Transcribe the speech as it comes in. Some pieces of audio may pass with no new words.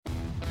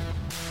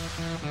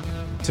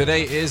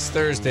Today is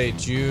Thursday,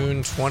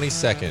 June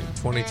 22nd,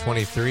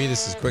 2023.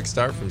 This is Quick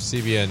Start from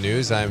CBN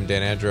News. I'm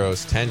Dan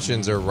Andros.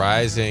 Tensions are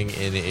rising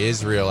in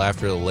Israel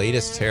after the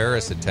latest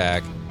terrorist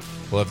attack.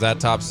 We'll have that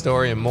top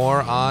story and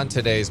more on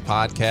today's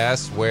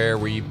podcast, where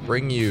we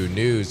bring you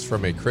news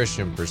from a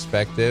Christian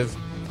perspective.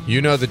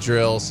 You know the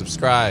drill.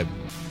 Subscribe,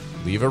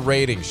 leave a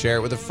rating, share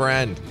it with a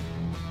friend.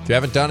 If you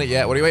haven't done it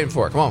yet, what are you waiting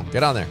for? Come on,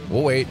 get on there.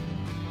 We'll wait.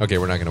 Okay,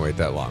 we're not going to wait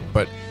that long,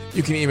 but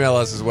you can email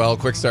us as well,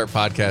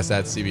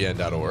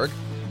 quickstartpodcast@cbn.org.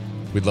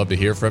 We'd love to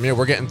hear from you.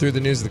 We're getting through the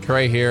news of the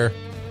Cray here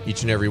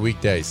each and every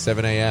weekday,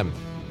 7 a.m.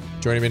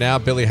 Joining me now,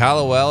 Billy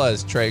Hallowell,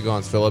 as Trey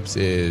Gauntz-Phillips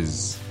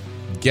is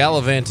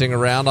gallivanting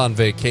around on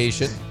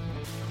vacation,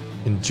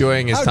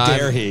 enjoying his time. How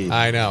dare he?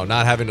 I know,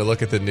 not having to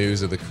look at the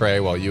news of the Cray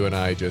while you and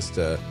I just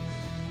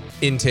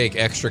intake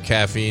extra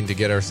caffeine to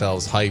get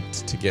ourselves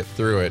hyped to get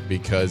through it,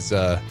 because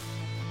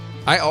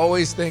I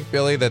always think,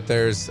 Billy, that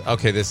there's,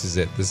 okay, this is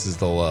it. This is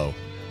the low.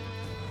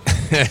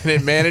 And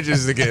it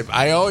manages to get,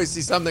 I always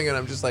see something and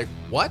I'm just like,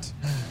 what?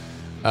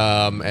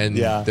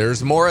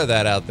 There's more of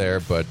that out there,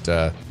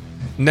 but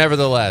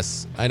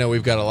nevertheless, I know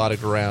we've got a lot of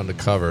ground to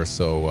cover.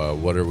 So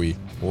what are we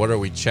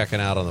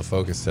checking out on the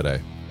focus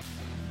today?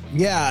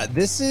 Yeah,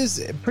 this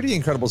is a pretty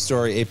incredible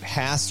story. A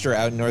pastor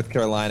out in North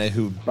Carolina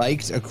who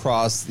biked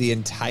across the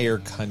entire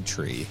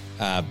country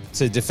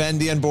to defend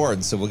the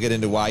unborn. So we'll get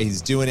into why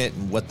he's doing it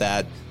and what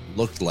that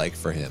looked like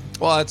for him.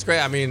 Well, that's great.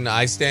 I mean,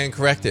 I stand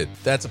corrected.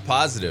 That's a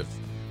positive.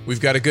 We've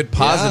got a good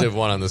positive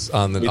one on the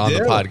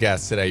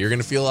podcast today. You're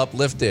going to feel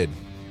uplifted.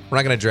 We're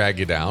not going to drag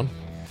you down.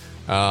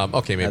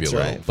 Okay, maybe that's a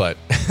little, right. But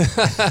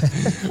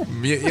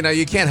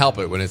you can't help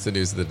it when it's the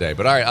news of the day.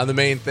 But all right, on the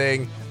main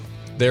thing,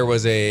 there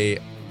was a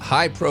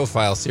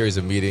high-profile series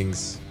of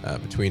meetings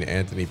between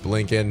Anthony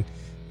Blinken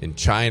in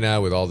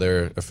China with all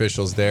their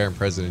officials there and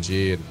President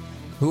Xi, and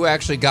who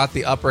actually got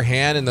the upper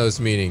hand in those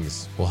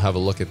meetings. We'll have a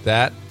look at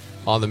that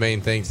on the main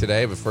thing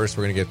today. But first,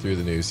 we're going to get through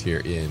the news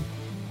here in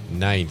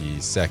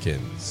 90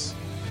 seconds.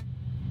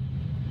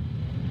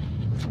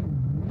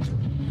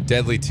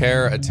 Deadly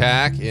terror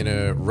attack in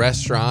a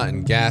restaurant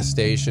and gas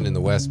station in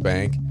the West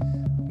Bank,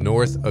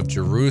 north of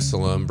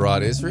Jerusalem,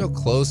 brought Israel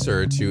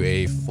closer to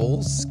a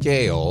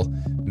full-scale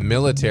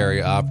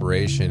military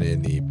operation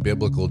in the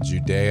biblical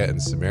Judea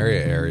and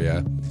Samaria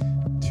area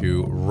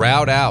to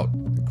rout out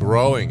the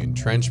growing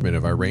entrenchment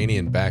of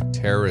Iranian-backed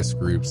terrorist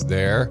groups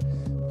there.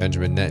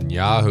 Benjamin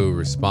Netanyahu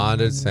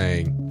responded,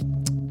 saying,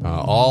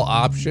 all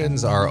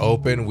options are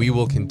open. We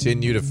will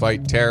continue to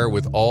fight terror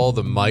with all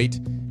the might,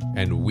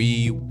 and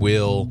we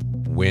will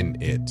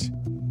win it.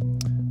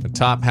 The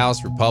top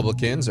House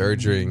Republicans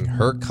urging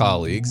her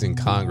colleagues in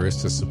Congress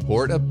to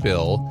support a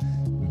bill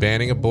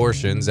banning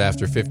abortions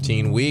after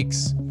 15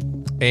 weeks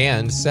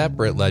and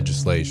separate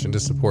legislation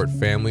to support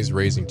families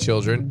raising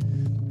children.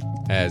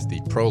 As the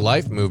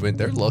pro-life movement,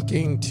 they're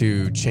looking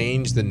to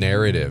change the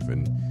narrative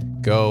and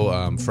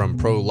go from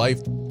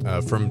pro-life,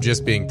 from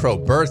just being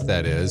pro-birth,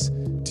 that is,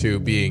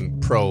 to being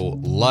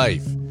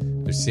pro-life.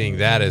 They're seeing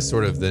that as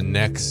sort of the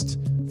next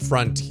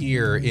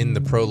frontier in the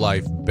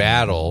pro-life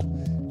battle,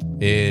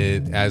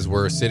 as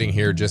we're sitting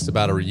here just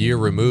about a year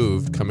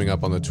removed, coming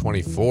up on the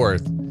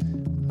 24th,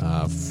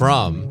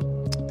 from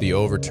the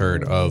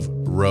overturn of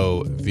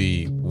Roe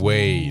v.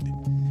 Wade.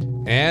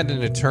 And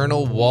an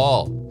eternal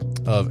wall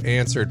of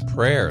answered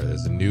prayer.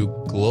 There's a new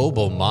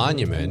global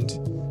monument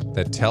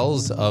that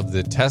tells of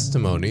the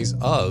testimonies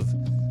of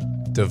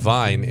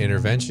divine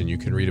intervention. You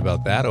can read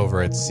about that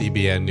over at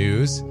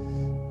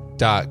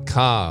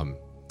cbnnews.com.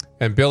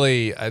 And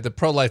Billy, the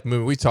pro-life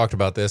movement, we talked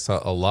about this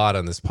a lot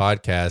on this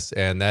podcast,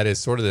 and that is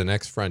sort of the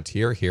next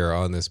frontier here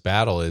on this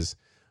battle is,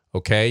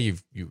 okay,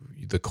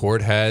 the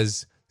court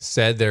has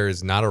said there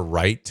is not a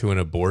right to an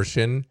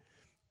abortion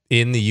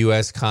in the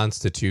U.S.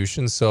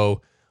 Constitution.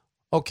 So,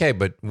 okay,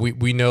 but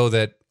we know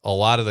that a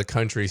lot of the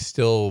country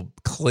still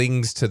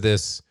clings to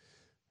this,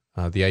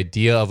 the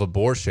idea of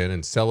abortion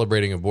and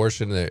celebrating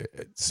abortion.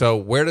 So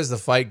where does the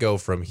fight go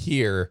from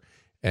here?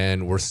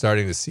 And we're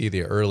starting to see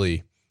the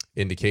early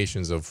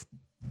indications of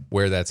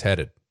where that's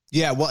headed.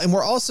 Yeah, well, and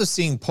we're also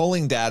seeing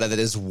polling data that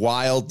is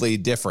wildly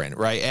different,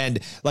 right? And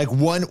like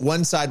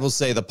one side will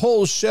say the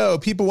polls show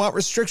people want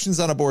restrictions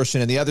on abortion,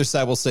 and the other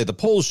side will say the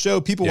polls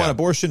show people want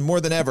abortion more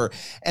than ever.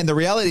 And the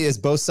reality is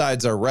both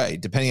sides are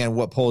right, depending on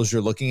what polls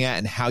you're looking at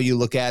and how you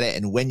look at it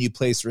and when you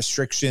place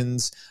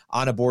restrictions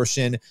on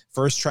abortion.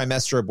 First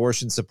trimester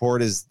abortion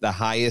support is the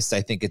highest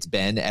I think it's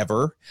been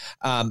ever.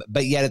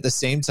 But yet at the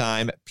same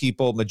time,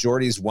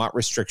 majorities want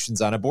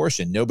restrictions on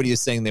abortion. Nobody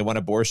is saying they want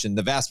abortion.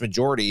 The vast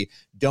majority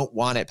don't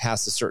want it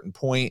past a certain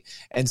point.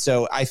 And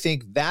so I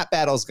think that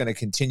battle is going to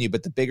continue,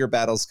 but the bigger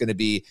battle is going to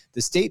be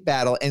the state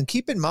battle. And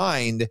keep in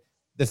mind,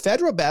 the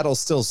federal battle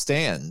still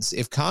stands.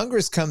 If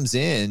Congress comes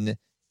in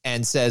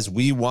and says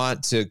we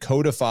want to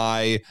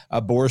codify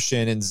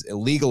abortion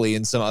legally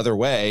in some other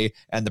way,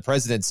 and the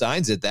president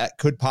signs it, that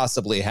could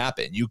possibly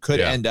happen. You could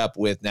end up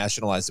with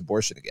nationalized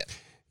abortion again.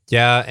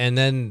 Yeah, and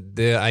then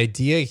the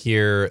idea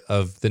here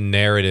of the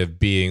narrative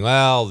being,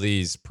 well,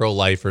 these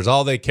pro-lifers,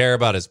 all they care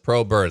about is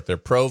pro-birth. They're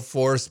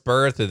pro-forced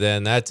birth, and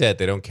then that's it.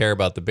 They don't care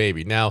about the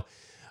baby. Now,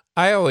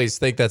 I always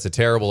think that's a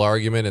terrible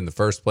argument in the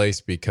first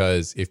place,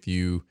 because if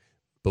you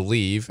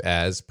believe,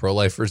 as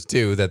pro-lifers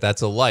do, that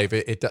that's a life,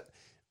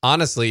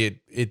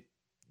 honestly,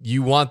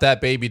 you want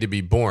that baby to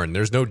be born.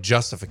 There's no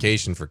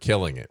justification for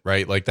killing it,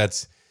 right? Like,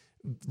 that's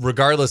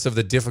regardless of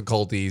the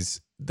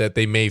difficulties that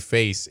they may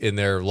face in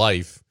their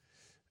life.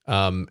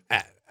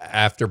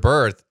 After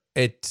birth,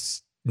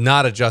 it's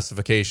not a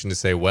justification to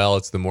say, well,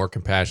 it's the more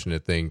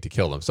compassionate thing to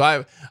kill them.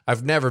 So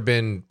I've never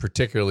been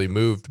particularly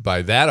moved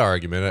by that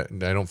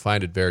argument. I don't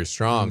find it very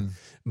strong.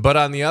 But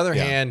on the other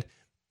hand,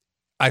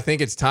 I think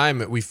it's time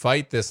that we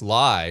fight this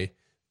lie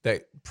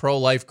that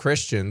pro-life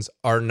Christians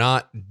are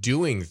not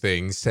doing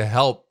things to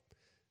help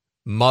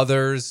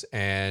mothers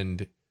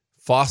and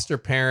foster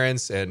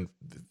parents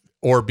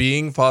or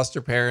being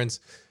foster parents.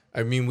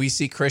 I mean, we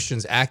see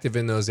Christians active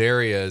in those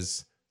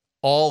areas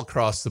all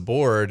across the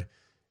board,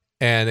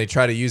 and they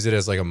try to use it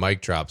as like a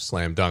mic drop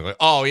slam dunk. Like,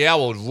 oh yeah,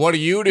 well, what do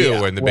you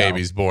do when the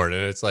baby's born?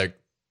 And it's like,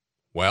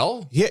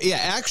 well,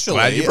 actually,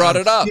 glad you brought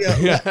it up.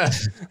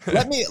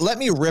 Let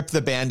me rip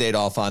the Band-Aid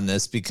off on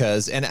this,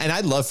 because, and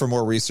I'd love for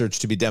more research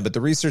to be done, but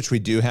the research we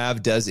do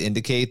have does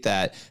indicate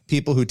that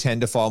people who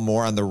tend to fall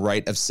more on the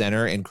right of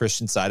center and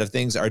Christian side of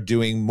things are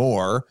doing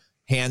more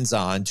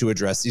hands-on to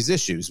address these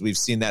issues. We've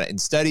seen that in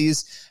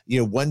studies.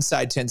 One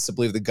side tends to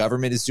believe the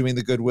government is doing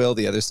the goodwill.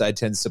 The other side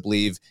tends to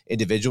believe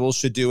individuals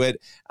should do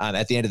it.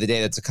 At the end of the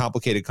day, that's a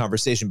complicated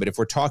conversation. But if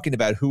we're talking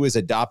about who is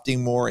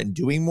adopting more and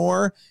doing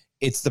more,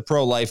 it's the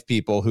pro-life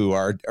people who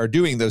are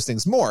doing those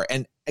things more.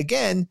 And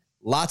again,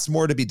 lots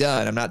more to be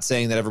done. I'm not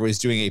saying that everybody's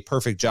doing a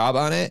perfect job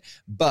on it,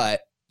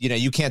 but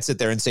you can't sit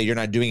there and say you're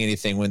not doing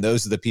anything when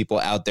those are the people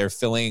out there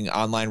filling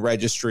online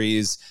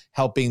registries,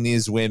 helping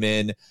these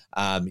women,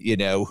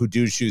 who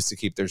do choose to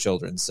keep their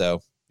children.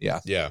 So, yeah.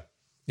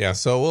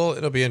 So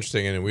it'll be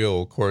interesting, and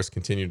we'll of course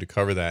continue to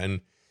cover that. And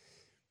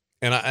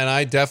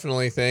I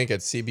definitely think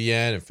at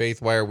CBN and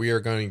FaithWire, we are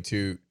going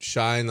to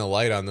shine the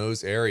light on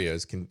those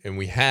areas, and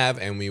we have,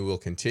 and we will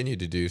continue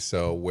to do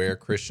so, where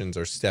Christians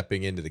are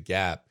stepping into the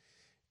gap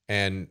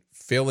and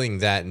filling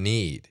that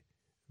need.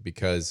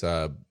 Because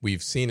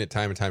we've seen it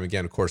time and time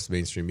again. Of course, the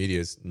mainstream media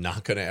is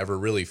not going to ever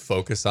really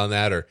focus on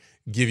that or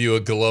give you a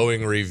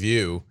glowing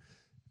review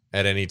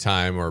at any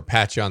time or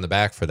pat you on the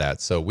back for that.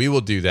 So we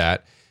will do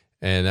that.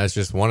 And that's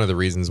just one of the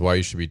reasons why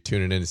you should be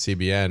tuning into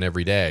CBN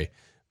every day.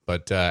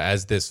 But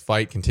as this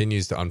fight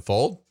continues to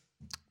unfold,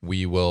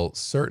 we will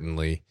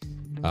certainly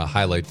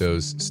highlight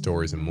those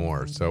stories and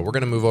more. So we're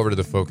going to move over to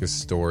the focus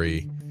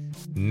story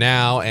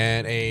now.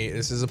 And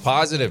this is a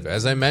positive.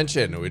 As I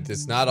mentioned,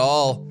 it's not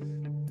all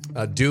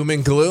doom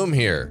and gloom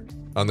here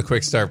on the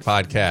Quick Start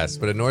podcast,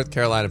 but a North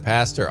Carolina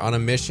pastor on a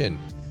mission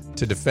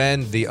to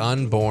defend the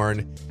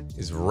unborn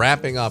is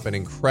wrapping up an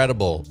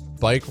incredible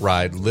bike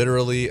ride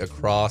literally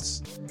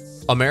across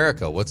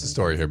America. What's the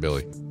story here,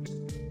 Billy?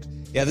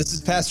 Yeah, this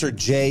is Pastor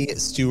Jay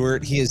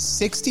Stewart. He is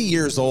 60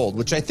 years old,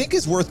 which I think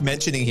is worth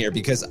mentioning here,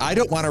 because I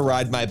don't want to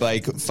ride my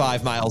bike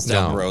 5 miles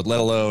down the road,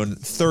 let alone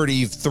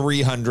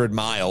 300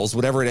 miles,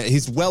 whatever it is.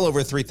 He's well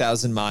over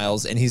 3,000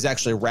 miles, and he's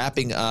actually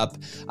wrapping up,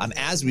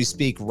 as we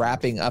speak,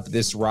 wrapping up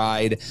this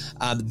ride.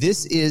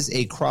 This is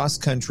a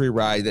cross-country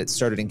ride that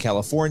started in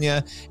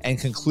California and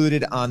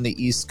concluded on the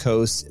East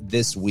Coast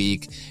this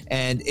week.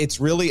 And it's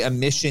really a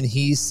mission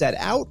he set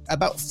out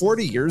about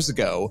 40 years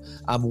ago,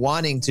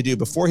 wanting to do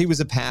before he was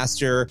a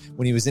pastor.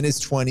 When he was in his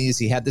 20s,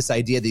 he had this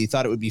idea that he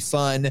thought it would be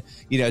fun,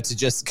 to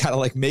just kind of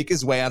like make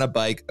his way on a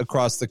bike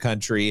across the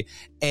country.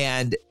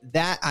 And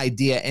that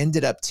idea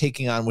ended up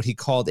taking on what he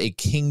called a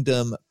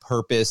kingdom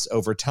purpose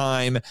over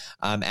time,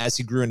 as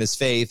he grew in his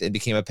faith and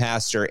became a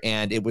pastor.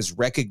 And it was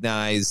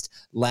recognized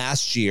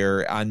last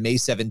year on May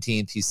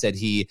 17th. He said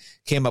he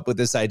came up with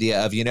this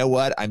idea of,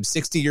 I'm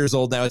 60 years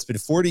old now. It's been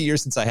 40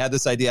 years since I had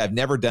this idea. I've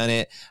never done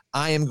it.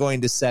 I am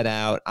going to set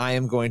out. I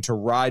am going to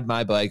ride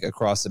my bike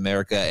across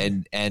America.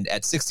 And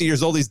at 60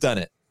 years old, he's done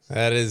it.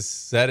 That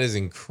is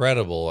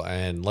incredible.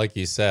 And like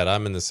you said,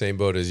 I'm in the same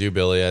boat as you,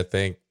 Billy. I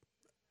think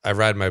I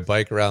ride my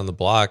bike around the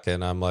block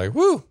and I'm like,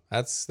 whoo,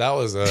 that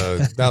was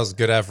a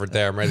good effort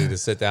there. I'm ready to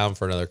sit down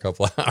for another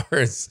couple of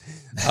hours.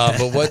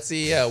 But what's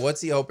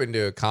he hoping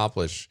to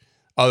accomplish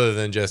other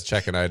than just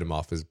check an item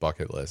off his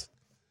bucket list?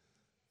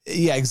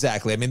 Yeah,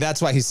 exactly. I mean,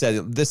 that's why he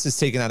said this is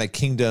taken on a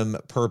kingdom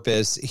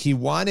purpose. He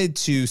wanted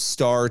to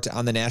start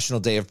on the National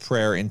Day of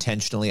Prayer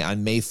intentionally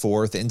on May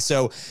 4th. And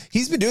so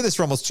he's been doing this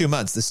for almost 2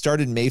 months. This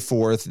started May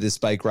 4th, this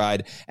bike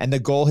ride. And the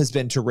goal has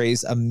been to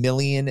raise $1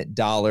 million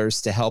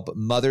to help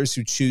mothers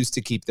who choose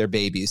to keep their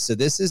babies. So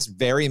this is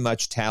very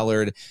much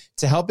tailored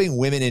to helping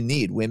women in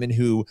need, women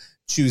who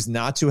choose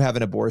not to have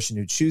an abortion,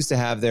 who choose to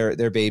have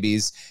their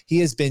babies. He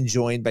has been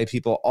joined by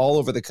people all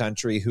over the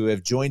country who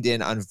have joined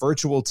in on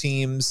virtual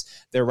teams.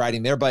 They're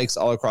riding their bikes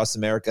all across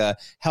America,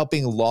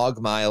 helping log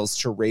miles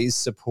to raise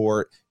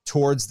support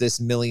towards this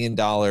 $1 million.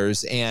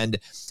 And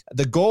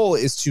the goal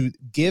is to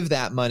give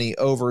that money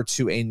over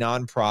to a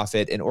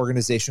nonprofit, an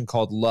organization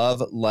called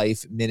Love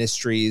Life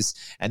Ministries.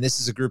 And this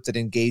is a group that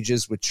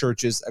engages with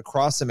churches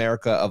across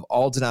America of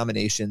all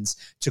denominations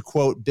to,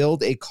 quote,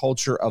 build a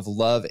culture of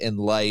love and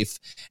life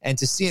and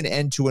to see an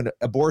end to an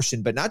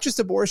abortion, but not just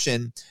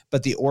abortion,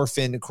 but the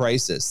orphan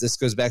crisis. This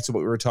goes back to what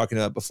we were talking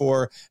about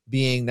before,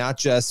 being not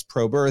just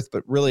pro-birth,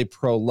 but really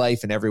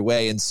pro-life in every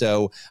way. And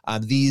so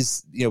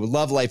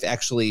Love Life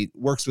actually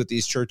works with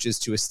these churches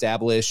to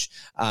establish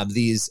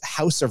these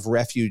house of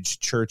refuge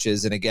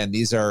churches. And again,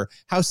 these are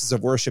houses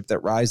of worship that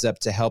rise up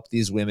to help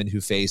these women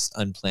who face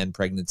unplanned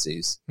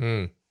pregnancies.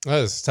 Well,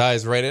 this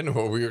ties right into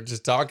what we were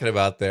just talking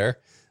about there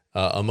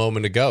a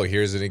moment ago.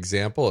 Here's an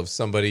example of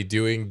somebody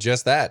doing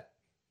just that,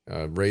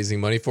 raising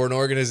money for an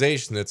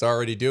organization that's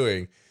already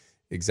doing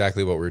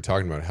exactly what we were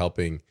talking about,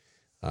 helping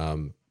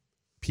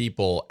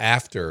people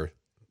after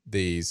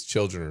these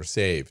children are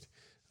saved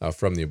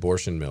from the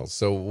abortion mills.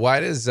 So why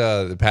does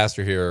the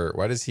pastor here,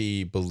 why does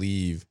he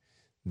believe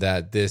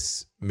that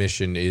this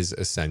mission is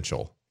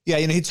essential? Yeah,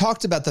 he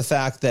talked about the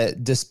fact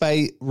that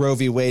despite Roe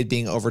v. Wade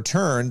being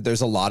overturned,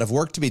 there's a lot of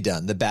work to be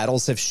done. The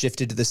battles have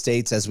shifted to the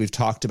states, as we've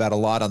talked about a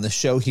lot on the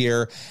show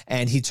here.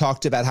 And he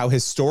talked about how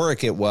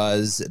historic it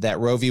was that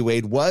Roe v.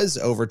 Wade was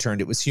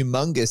overturned. It was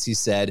humongous, he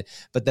said,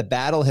 but the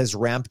battle has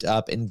ramped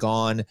up and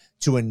gone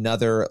to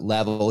another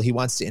level. He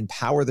wants to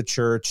empower the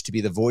church to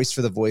be the voice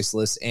for the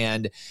voiceless.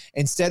 And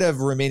instead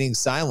of remaining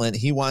silent,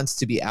 he wants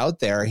to be out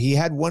there. He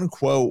had one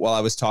quote while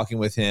I was talking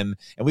with him,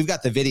 and we've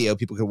got the video.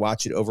 People can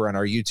watch it over on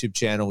our YouTube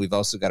channel. We've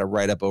also got a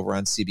write-up over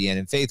on CBN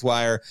and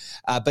FaithWire.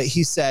 But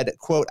he said,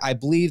 quote, "I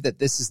believe that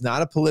this is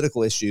not a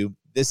political issue.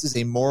 This is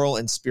a moral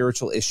and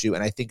spiritual issue,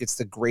 and I think it's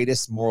the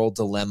greatest moral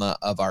dilemma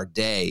of our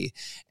day."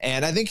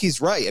 And I think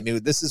he's right. I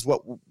mean, this is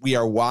what we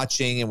are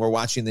watching, and we're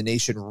watching the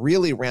nation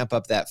really ramp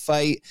up that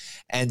fight.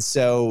 And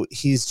so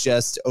he's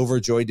just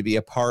overjoyed to be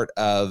a part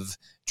of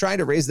trying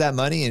to raise that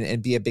money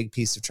and be a big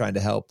piece of trying to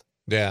help.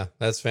 Yeah,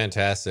 that's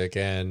fantastic.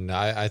 And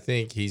I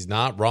think he's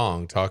not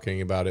wrong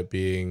talking about it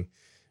being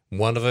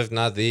one of, if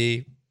not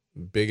the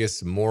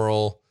biggest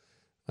moral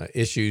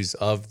issues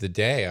of the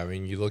day. I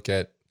mean, you look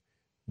at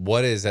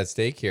what is at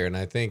stake here. And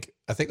I think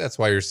that's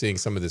why you're seeing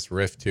some of this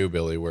rift too,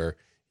 Billy, where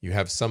you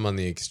have some on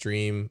the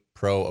extreme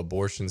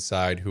pro-abortion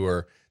side who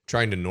are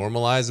trying to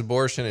normalize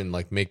abortion and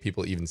like make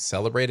people even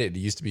celebrate it. It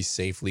used to be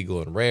safe, legal,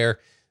 and rare.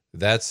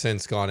 That's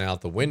since gone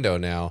out the window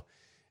now.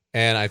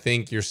 And I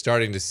think you're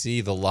starting to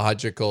see the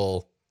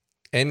logical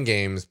end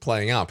games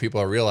playing out. People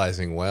are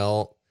realizing,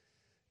 well,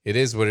 it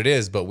is what it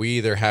is, but we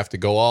either have to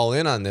go all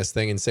in on this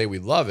thing and say we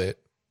love it,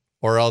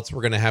 or else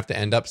we're going to have to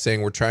end up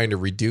saying we're trying to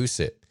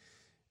reduce it.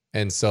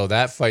 And so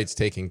that fight's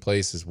taking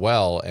place as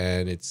well.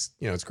 And it's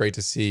great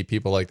to see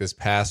people like this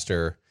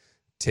pastor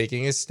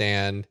taking a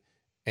stand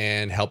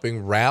and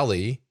helping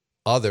rally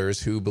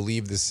others who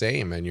believe the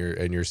same. And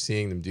you're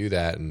seeing them do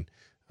that. And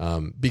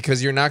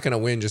because you're not going to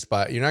win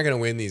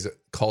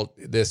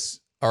this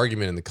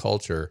argument in the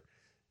culture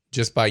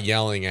just by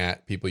yelling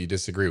at people you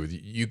disagree with.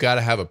 You got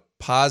to have a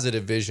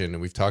positive vision.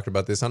 And we've talked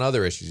about this on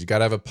other issues. You got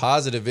to have a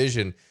positive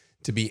vision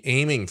to be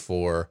aiming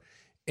for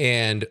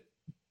and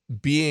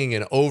being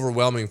an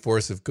overwhelming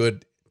force of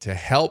good to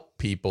help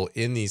people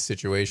in these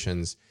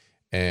situations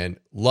and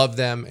love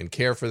them and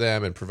care for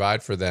them and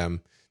provide for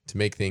them to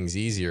make things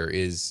easier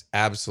is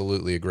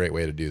absolutely a great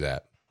way to do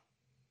that.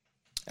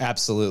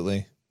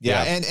 Absolutely.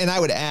 Yeah. And I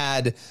would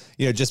add,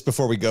 just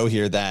before we go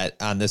here, that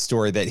on this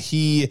story that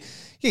he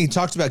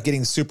talked about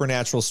getting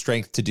supernatural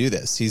strength to do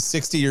this. He's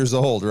 60 years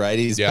old, right?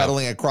 He's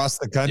pedaling across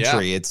the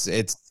country. Yeah.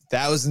 It's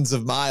thousands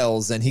of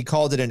miles, and he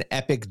called it an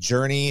epic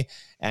journey.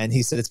 And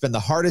he said it's been the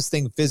hardest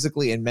thing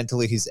physically and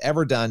mentally he's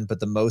ever done, but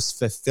the most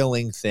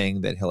fulfilling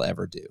thing that he'll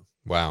ever do.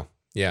 Wow.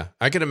 Yeah.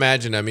 I can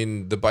imagine. I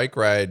mean, the bike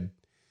ride,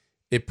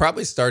 it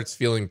probably starts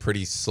feeling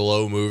pretty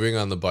slow moving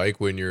on the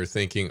bike when you're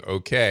thinking,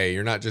 okay,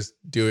 you're not just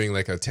doing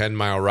like a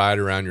 10-mile ride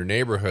around your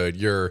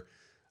neighborhood.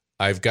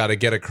 I've got to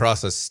get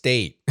across a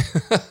state.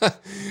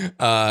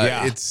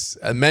 It's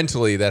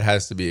mentally that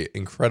has to be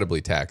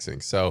incredibly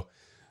taxing. So,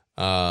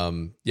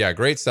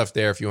 great stuff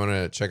there. If you want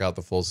to check out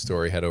the full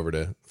story, head over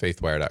to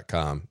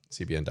faithwire.com,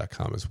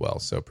 cbn.com as well.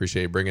 So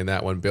appreciate you bringing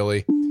that one,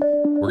 Billy.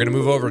 We're going to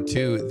move over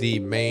to the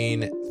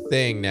main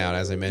thing now. And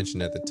as I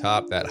mentioned at the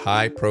top, that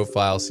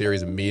high-profile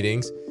series of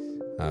meetings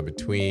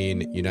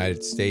between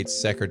United States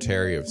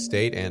Secretary of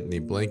State Antony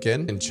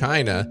Blinken and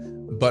China.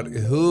 But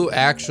who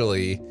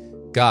actually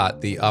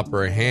got the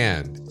upper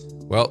hand?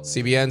 Well,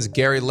 CBN's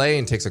Gary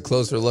Lane takes a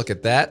closer look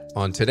at that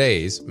on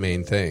today's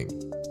Main Thing.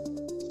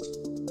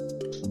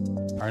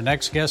 Our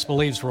next guest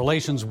believes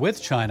relations with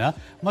China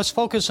must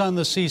focus on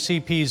the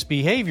CCP's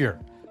behavior,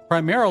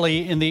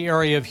 primarily in the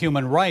area of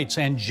human rights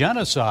and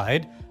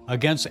genocide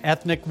against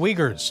ethnic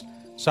Uyghurs.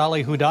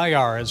 Salih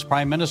Hudayar is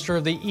Prime Minister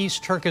of the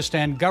East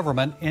Turkestan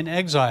government in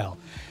exile.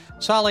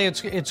 Salih,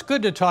 it's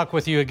good to talk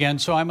with you again,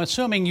 so I'm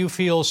assuming you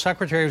feel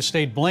Secretary of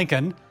State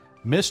Blinken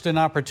missed an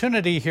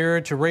opportunity here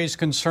to raise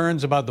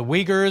concerns about the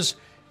Uyghurs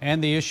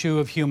and the issue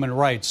of human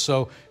rights.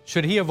 So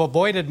should he have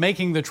avoided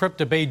making the trip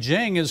to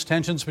Beijing as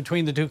tensions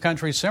between the two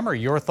countries simmer?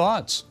 Your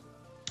thoughts?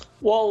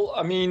 Well,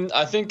 I mean,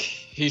 I think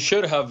he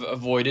should have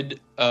avoided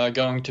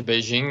going to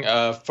Beijing.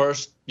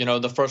 First,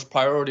 the first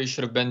priority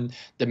should have been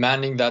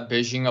demanding that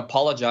Beijing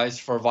apologize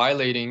for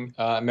violating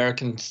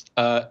American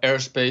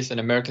airspace and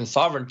American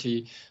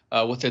sovereignty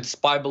with its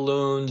spy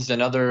balloons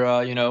and other,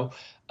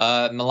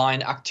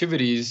 malign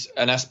activities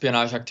and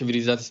espionage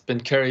activities that's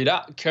been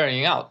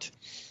carrying out.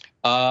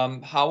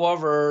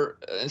 However,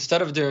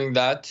 instead of doing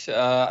that,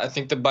 I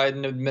think the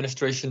Biden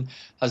administration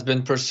has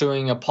been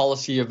pursuing a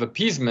policy of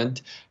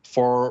appeasement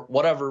for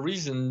whatever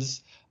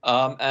reasons,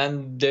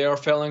 and they are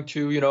failing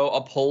to,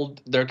 uphold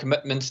their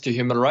commitments to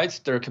human rights,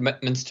 their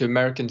commitments to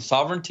American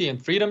sovereignty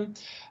and freedom,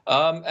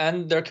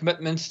 and their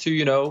commitments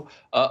to,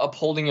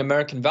 upholding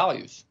American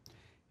values.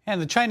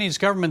 And the Chinese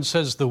government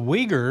says the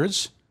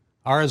Uyghurs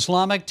are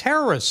Islamic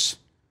terrorists,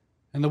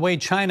 and the way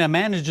China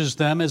manages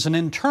them is an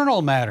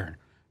internal matter.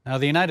 Now,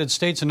 the United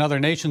States and other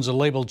nations have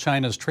labeled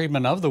China's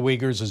treatment of the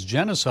Uyghurs as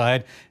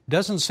genocide.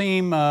 Doesn't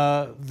seem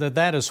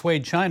that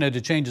assuaged China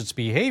to change its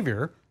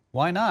behavior.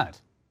 Why not?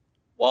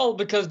 Well,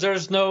 because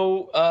there's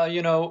no,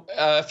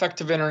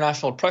 effective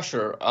international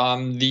pressure.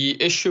 The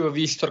issue of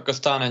East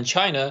Turkestan and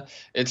China,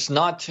 it's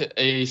not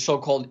a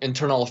so-called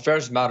internal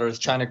affairs matter as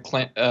China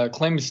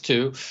claims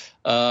to,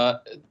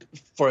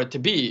 for it to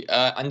be.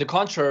 On the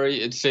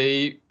contrary, it's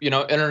a,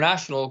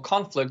 international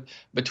conflict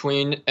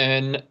between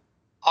an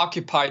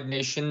occupied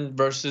nation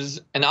versus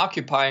an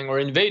occupying or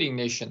invading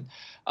nation.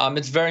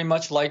 It's very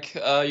much like,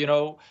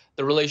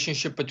 the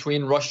relationship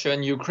between Russia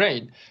and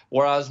Ukraine.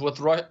 Whereas with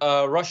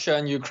Russia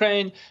and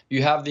Ukraine,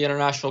 you have the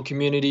international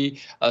community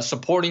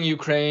supporting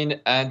Ukraine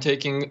and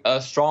taking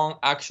strong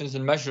actions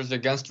and measures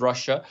against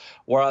Russia.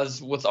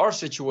 Whereas with our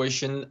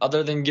situation,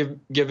 other than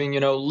giving,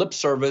 lip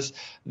service,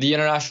 the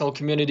international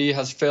community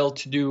has failed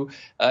to do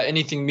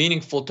anything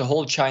meaningful to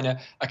hold China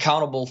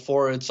accountable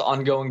for its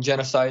ongoing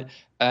genocide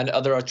and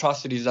other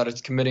atrocities that it's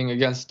committing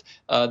against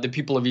the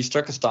people of East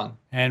Turkestan.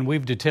 And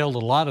we've detailed a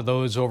lot of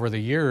those over the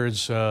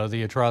years,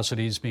 the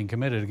atrocities being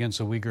committed against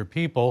the Uyghur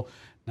people,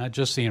 not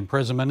just the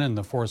imprisonment and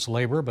the forced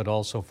labor, but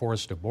also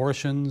forced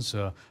abortions,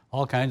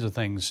 all kinds of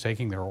things,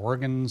 taking their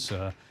organs.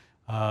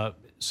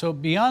 So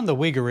beyond the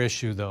Uyghur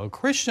issue, though,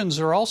 Christians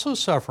are also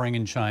suffering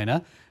in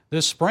China.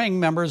 This spring,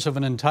 members of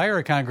an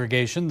entire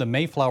congregation, the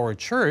Mayflower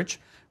Church,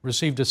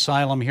 received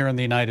asylum here in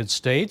the United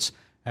States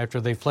after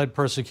they fled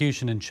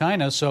persecution in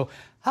China. So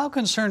how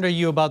concerned are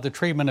you about the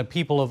treatment of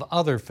people of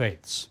other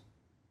faiths?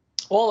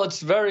 Well, it's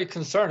very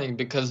concerning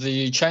because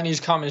the Chinese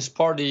Communist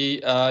Party,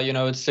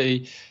 it's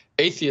a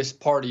atheist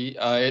party.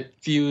 It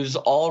views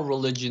all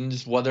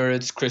religions, whether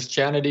it's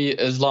Christianity,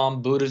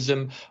 Islam,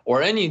 Buddhism,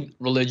 or any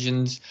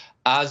religions,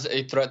 as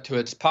a threat to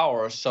its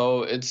power.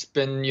 So it's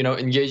been,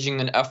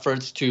 engaging in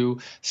efforts to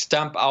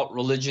stamp out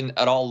religion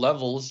at all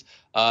levels.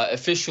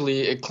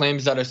 Officially, it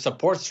claims that it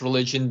supports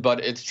religion,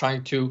 but it's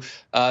trying to,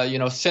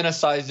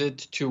 cynicize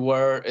it to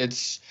where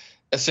it's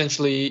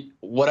essentially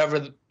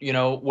whatever,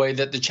 way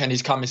that the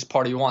Chinese Communist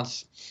Party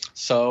wants.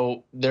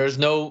 So there's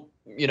no,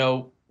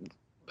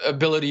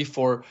 ability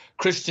for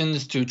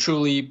Christians to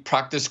truly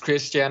practice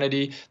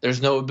Christianity. There's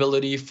no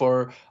ability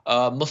for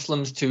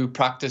Muslims to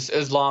practice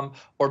Islam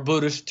or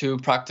Buddhists to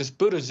practice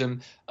Buddhism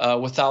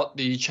without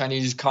the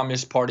Chinese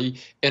Communist Party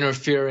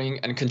interfering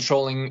and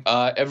controlling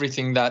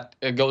everything that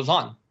goes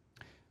on.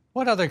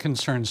 What other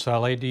concerns,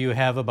 Saleh, do you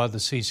have about the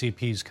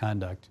CCP's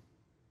conduct?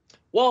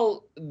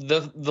 Well,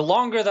 the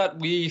longer that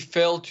we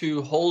fail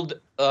to hold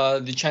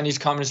the Chinese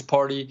Communist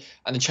Party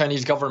and the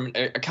Chinese government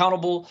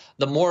accountable,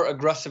 the more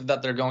aggressive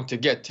that they're going to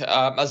get.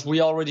 As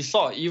we already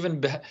saw,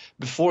 even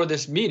before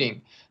this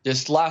meeting,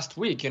 this last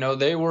week,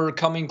 they were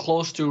coming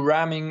close to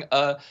ramming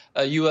a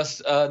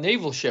U.S.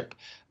 naval ship.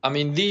 I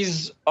mean,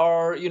 these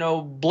are,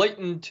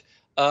 blatant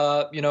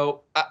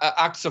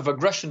acts of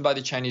aggression by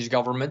the Chinese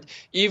government,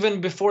 even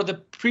before the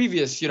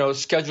previous,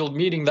 scheduled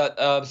meeting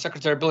that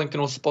Secretary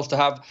Blinken was supposed to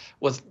have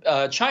with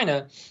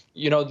China.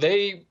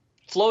 They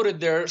floated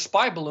their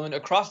spy balloon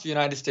across the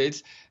United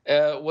States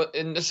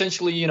and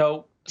essentially,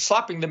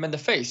 slapping them in the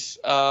face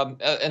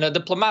in a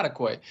diplomatic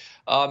way.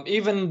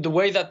 Even the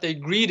way that they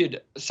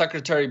greeted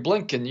Secretary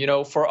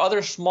Blinken, for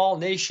other small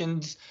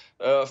nations,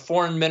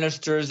 foreign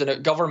ministers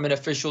and government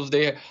officials,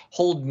 they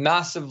hold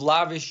massive,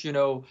 lavish,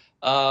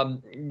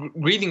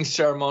 greeting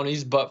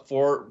ceremonies. But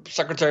for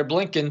Secretary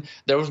Blinken,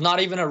 there was not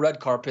even a red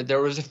carpet.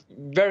 There was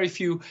very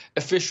few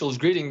officials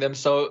greeting them.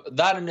 So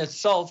that in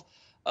itself,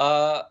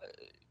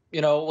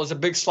 was a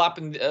big slap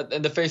in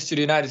the face to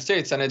the United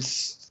States. And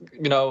it's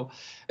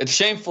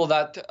shameful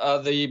that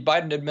the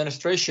Biden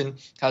administration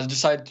has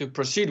decided to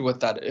proceed with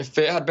that. If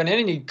it had been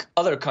any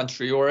other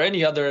country or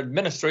any other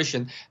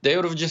administration, they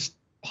would have just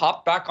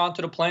hop back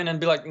onto the plane and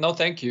be like, no,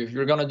 thank you.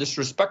 You're going to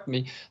disrespect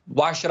me.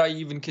 Why should I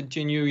even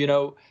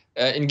continue,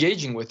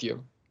 engaging with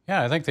you?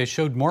 Yeah, I think they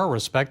showed more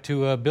respect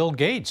to Bill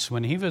Gates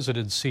when he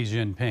visited Xi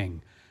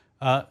Jinping.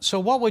 So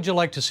what would you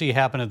like to see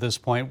happen at this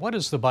point? What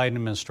does the Biden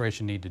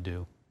administration need to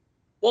do?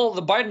 Well,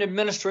 the Biden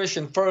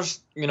administration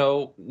first,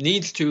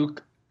 needs to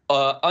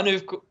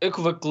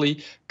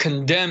unequivocally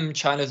condemn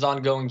China's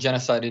ongoing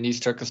genocide in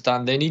East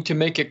Turkestan. They need to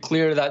make it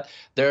clear that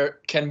there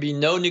can be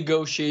no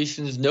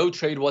negotiations, no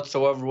trade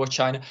whatsoever with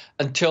China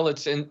until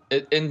it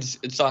ends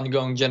its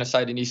ongoing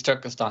genocide in East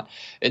Turkestan.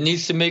 It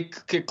needs to make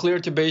it clear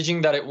to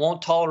Beijing that it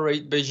won't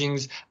tolerate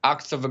Beijing's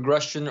acts of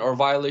aggression or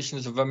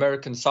violations of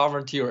American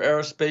sovereignty or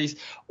aerospace,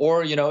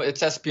 or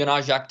its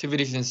espionage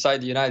activities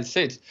inside the United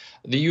States.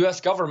 The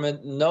U.S.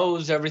 government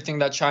knows everything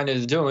that China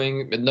is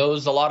doing. It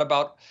knows a lot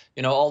about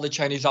all the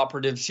Chinese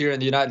operatives here in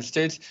the United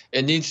States.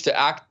 It needs to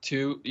act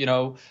to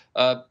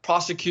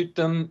prosecute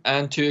them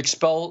and to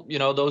expel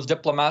those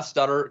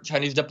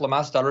Chinese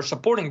diplomats that are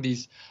supporting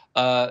these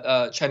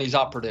Chinese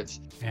operatives.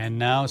 And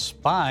now a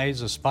spy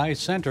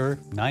center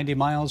 90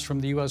 miles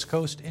from the U.S.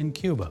 coast in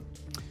Cuba.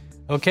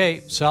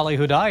 Okay, Salih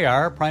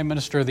Hudayar, Prime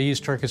Minister of the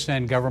East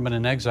Turkestan government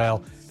in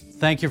exile,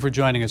 thank you for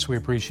joining us. We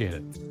appreciate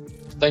it.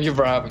 Thank you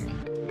for having me.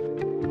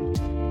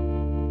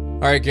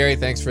 All right, Gary,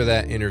 thanks for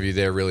that interview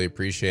there. Really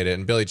appreciate it.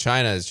 And Billy,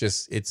 China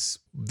is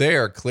they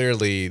are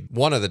clearly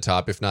one of the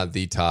top, if not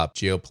the top,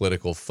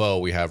 geopolitical foe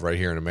we have right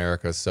here in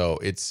America. So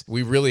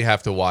we really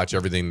have to watch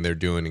everything they're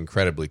doing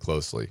incredibly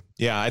closely.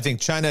 Yeah, I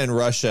think China and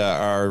Russia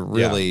are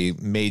really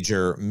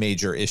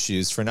major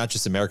issues for not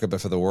just America,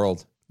 but for the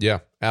world. Yeah,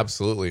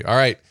 absolutely. All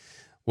right.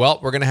 Well,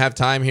 we're going to have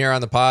time here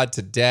on the pod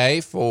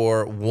today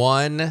for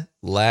one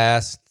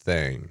last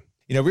thing.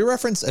 We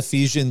reference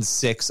Ephesians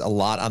 6 a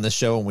lot on the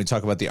show when we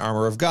talk about the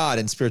armor of God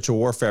and spiritual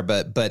warfare,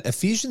 but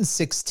Ephesians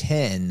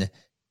 6:10,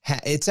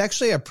 it's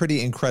actually a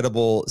pretty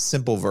incredible,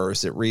 simple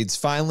verse. It reads,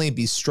 "Finally,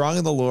 be strong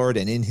in the Lord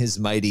and in his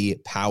mighty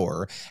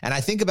power." And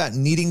I think about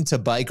needing to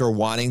bike or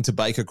wanting to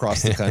bike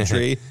across the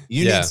country.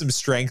 You need some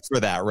strength for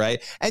that,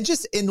 right? And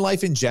just in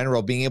life in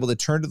general, being able to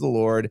turn to the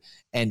Lord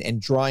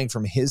and drawing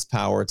from his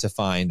power to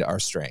find our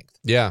strength.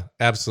 Yeah,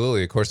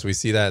 absolutely. Of course, we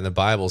see that in the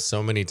Bible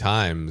so many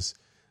times.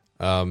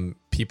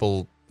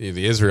 People,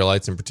 the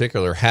Israelites in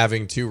particular,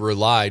 having to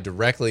rely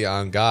directly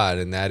on God,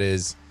 and that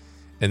is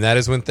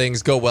when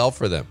things go well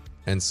for them.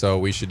 And so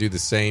we should do the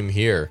same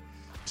here.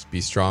 Just be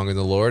strong in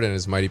the Lord and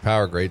his mighty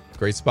power.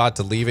 Great spot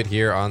to leave it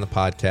here on the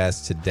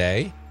podcast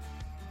today.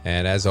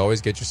 And as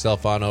always, get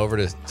yourself on over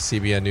to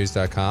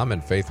cbnnews.com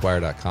and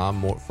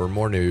faithwire.com for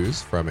more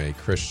news from a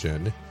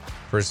Christian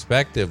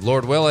perspective.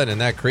 Lord willing,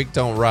 and that creek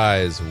don't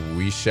rise,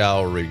 we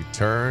shall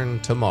return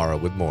tomorrow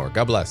with more.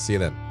 God bless. See you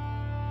then.